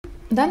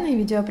Данное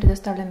видео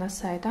предоставлено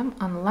сайтом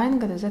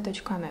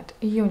online.gdz.net.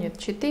 Юнит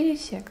 4,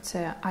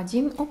 секция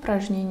 1,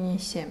 упражнение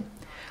 7.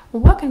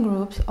 Work in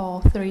groups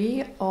of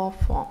 3 or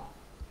 4.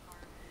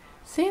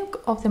 Think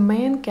of the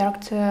main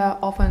character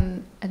of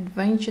an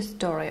adventure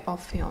story or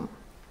film.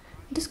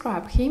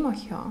 Describe him or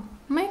her.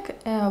 Make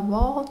a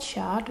wall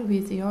chart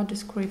with your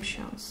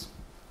descriptions.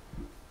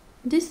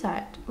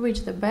 Decide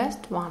which the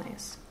best one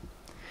is.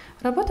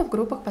 Работа в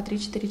группах по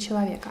 3-4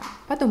 человека.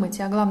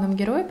 Подумайте о главном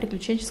герое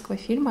приключенческого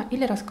фильма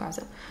или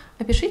рассказа.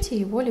 Опишите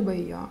его либо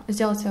ее.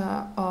 Сделайте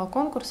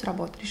конкурс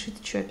работ. Решите,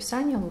 чье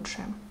описание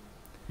лучшее.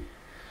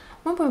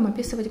 Мы будем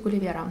описывать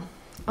Гулливера.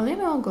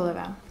 Lemuel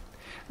Gulliver.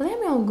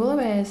 Lemuel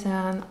Gulliver is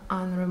an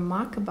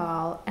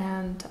unremarkable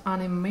and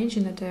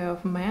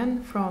unimaginative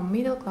man from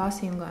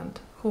middle-class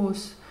England,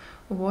 whose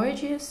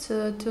voyages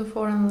to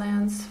foreign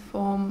lands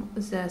form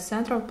the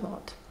central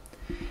plot.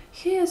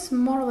 He is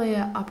morally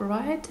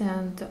upright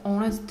and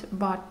honest,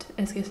 but,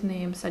 as his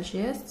name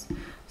suggests,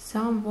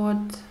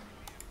 somewhat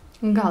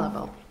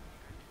gullible.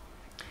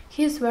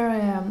 He is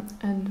very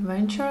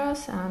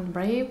adventurous and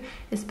brave,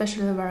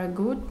 especially very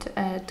good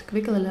at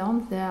quickly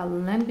learning the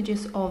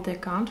languages of the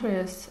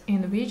countries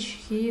in which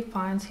he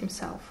finds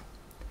himself.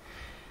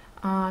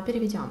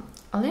 Переведем.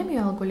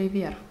 Лемюэл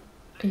Гулливер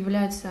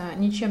является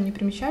ничем не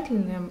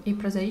примечательным и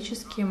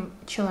прозаическим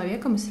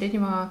человеком из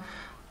среднего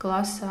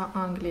класса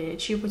Англии,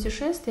 чьи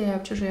путешествия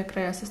в чужие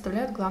края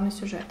составляют главный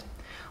сюжет.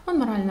 Он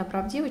морально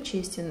правдив и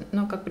честен,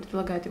 но, как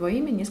предполагает его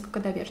имя, несколько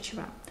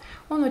доверчивый.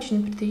 Он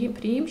очень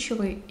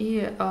предприимчивый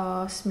и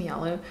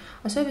смелый,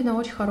 особенно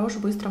очень хорош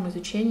в быстром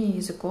изучении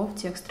языков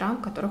тех стран,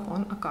 в которых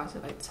он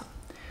оказывается.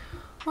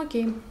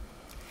 Окей.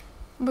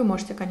 Вы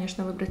можете,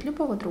 конечно, выбрать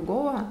любого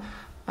другого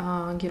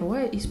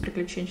героя из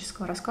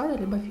приключенческого рассказа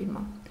либо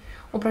фильма.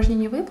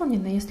 Упражнение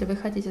выполнено. Если вы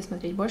хотите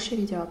смотреть больше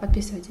видео,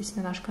 подписывайтесь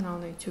на наш канал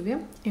на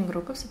YouTube и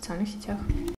группы в социальных сетях.